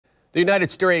The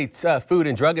United States Food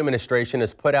and Drug Administration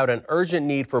has put out an urgent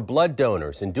need for blood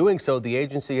donors. In doing so, the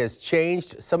agency has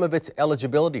changed some of its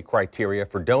eligibility criteria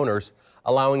for donors,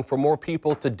 allowing for more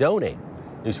people to donate.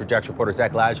 News4Jax reporter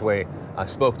Zach Lajway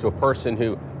spoke to a person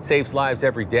who saves lives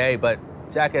every day. But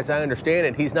Zach, as I understand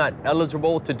it, he's not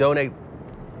eligible to donate.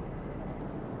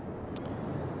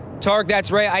 Tark, that's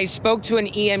right. I spoke to an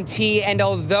EMT, and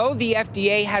although the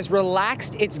FDA has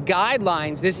relaxed its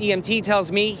guidelines, this EMT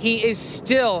tells me he is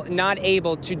still not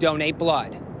able to donate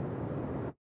blood.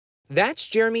 That's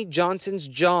Jeremy Johnson's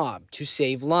job, to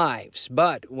save lives.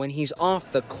 But when he's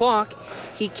off the clock,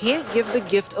 he can't give the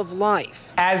gift of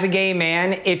life. As a gay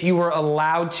man, if you were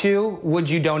allowed to, would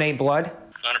you donate blood? 100%,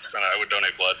 I would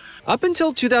donate blood. Up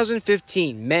until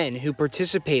 2015, men who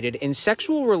participated in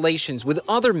sexual relations with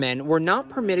other men were not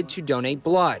permitted to donate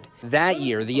blood. That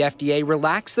year, the FDA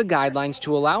relaxed the guidelines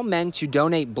to allow men to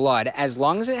donate blood as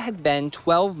long as it had been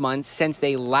 12 months since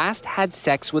they last had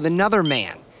sex with another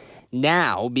man.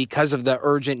 Now, because of the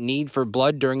urgent need for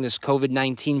blood during this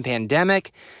COVID-19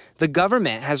 pandemic, the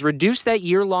government has reduced that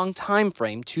year-long time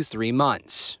frame to 3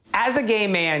 months. As a gay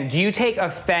man, do you take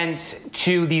offense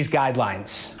to these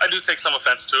guidelines? I do take some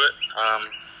offense to it.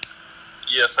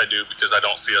 Yes, I do, because I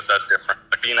don't see us as different.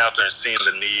 Like being out there and seeing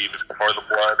the need for the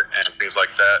blood and things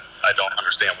like that, I don't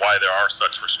understand why there are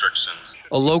such restrictions.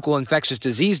 A local infectious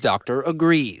disease doctor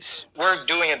agrees. We're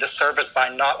doing a disservice by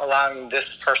not allowing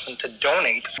this person to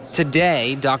donate.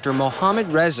 Today, Dr. Mohammed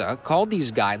Reza called these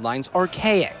guidelines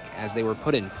archaic, as they were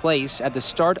put in place at the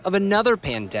start of another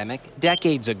pandemic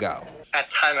decades ago. At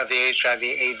time of the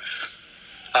HIV/AIDS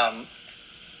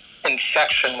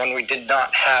infection, when we did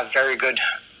not have very good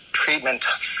treatment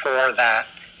for that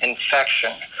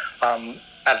infection,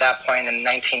 at that point in the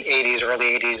 1980s,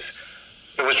 early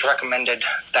 80s, it was recommended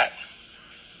that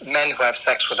men who have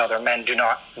sex with other men do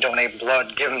not donate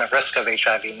blood, given the risk of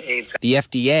HIV and AIDS. The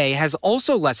FDA has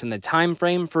also lessened the time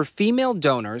frame for female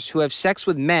donors who have sex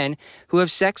with men who have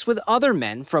sex with other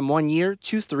men from 1 year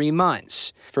to 3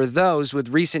 months. For those with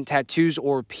recent tattoos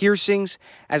or piercings,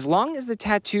 as long as the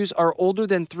tattoos are older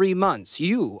than 3 months,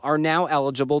 you are now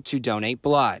eligible to donate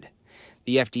blood.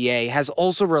 The FDA has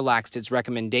also relaxed its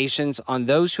recommendations on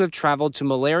those who have traveled to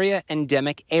malaria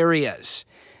endemic areas.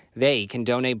 They can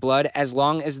donate blood as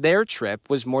long as their trip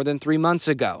was more than 3 months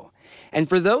ago. And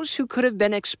for those who could have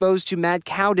been exposed to mad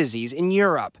cow disease in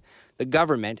Europe, the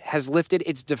government has lifted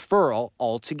its deferral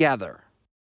altogether.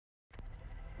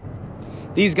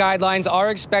 These guidelines are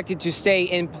expected to stay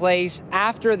in place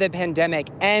after the pandemic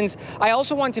ends. I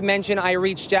also want to mention I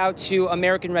reached out to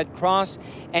American Red Cross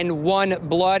and One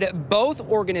Blood. Both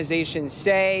organizations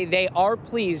say they are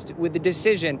pleased with the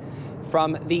decision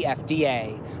from the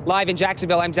FDA. Live in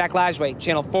Jacksonville, I'm Zach Lajway,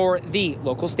 Channel 4, the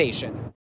local station.